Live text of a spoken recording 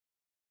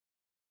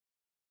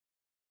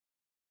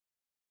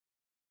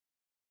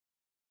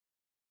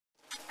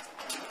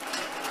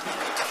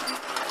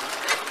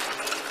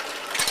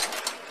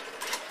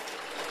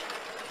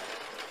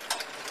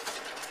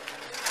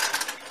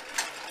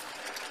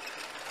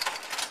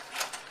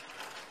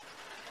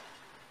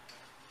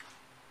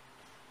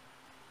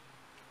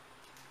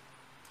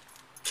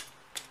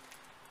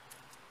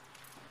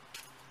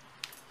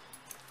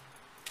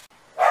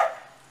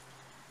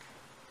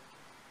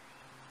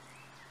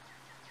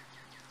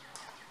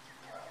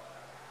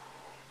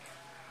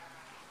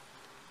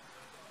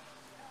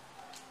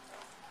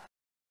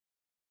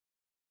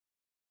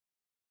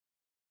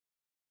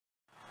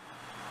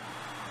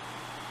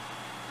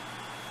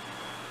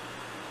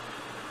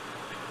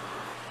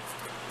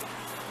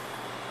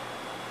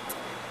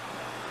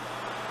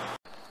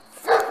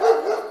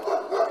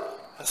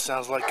That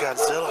sounds like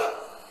Godzilla.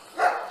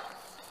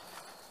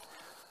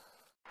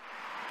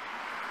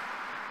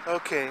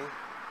 Okay,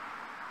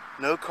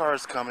 no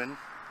cars coming,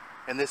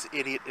 and this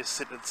idiot is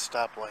sitting at the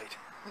stoplight.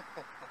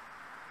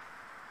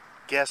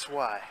 Guess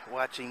why?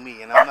 Watching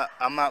me, and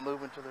I'm not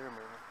moving till they're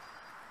moving.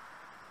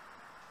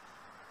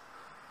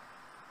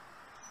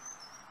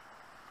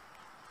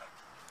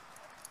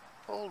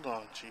 Hold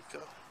on,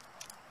 Chico.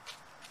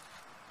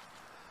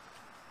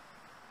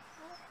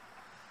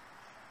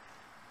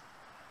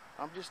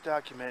 I'm just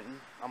documenting.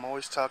 I'm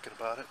always talking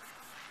about it.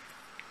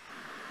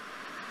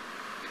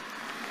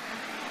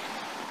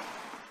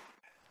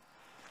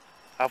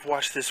 I've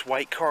watched this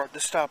white car at the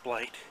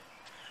stoplight,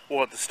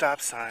 or at the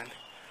stop sign,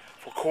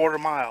 for a quarter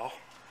mile.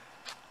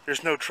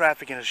 There's no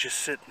traffic and it's just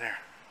sitting there.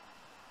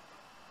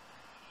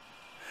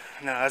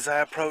 Now as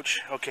I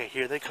approach, okay,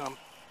 here they come.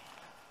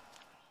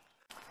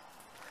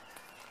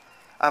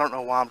 I don't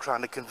know why I'm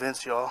trying to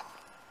convince y'all,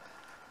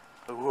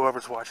 or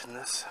whoever's watching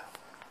this.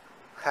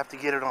 Have to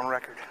get it on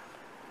record.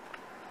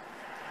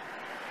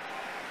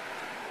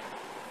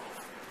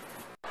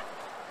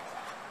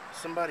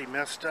 Somebody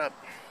messed up.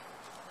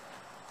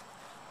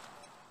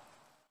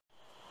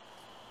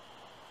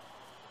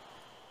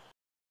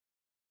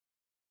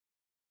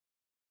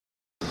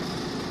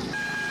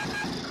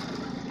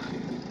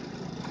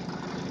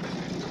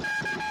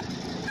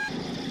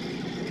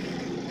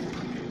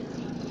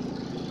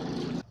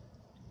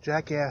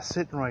 Jackass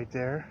sitting right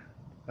there.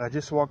 I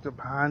just walked up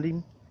behind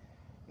him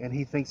and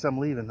he thinks I'm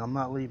leaving. I'm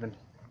not leaving.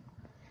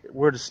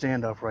 We're at a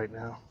standoff right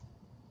now.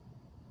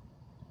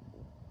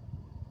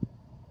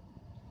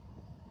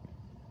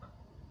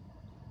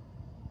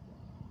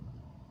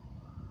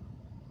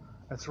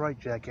 That's right,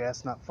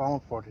 Jackass, not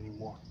falling for it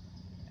anymore.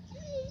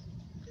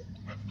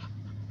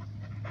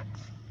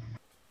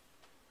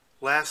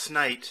 Last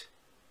night,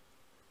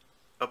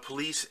 a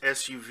police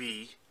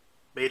SUV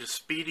made a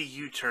speedy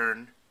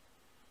U-turn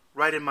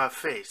right in my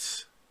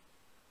face.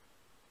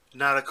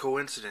 Not a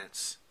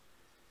coincidence.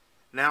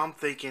 Now I'm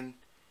thinking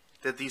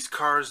that these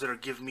cars that are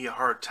giving me a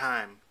hard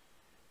time,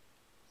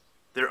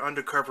 they're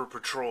undercover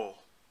patrol.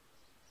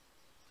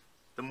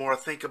 The more I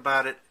think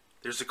about it,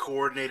 there's a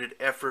coordinated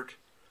effort.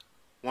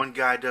 One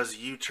guy does a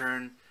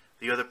U-turn,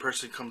 the other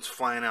person comes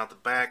flying out the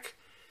back.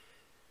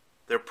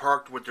 They're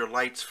parked with their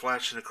lights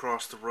flashing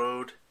across the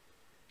road.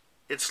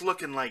 It's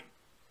looking like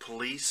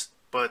police,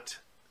 but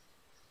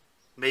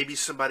maybe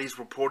somebody's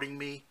reporting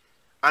me.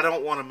 I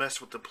don't want to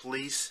mess with the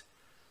police,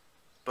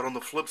 but on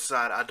the flip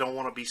side, I don't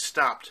want to be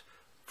stopped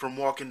from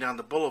walking down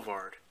the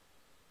boulevard.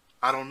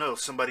 I don't know,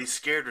 somebody's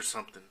scared or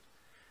something.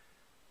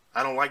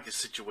 I don't like this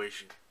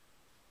situation.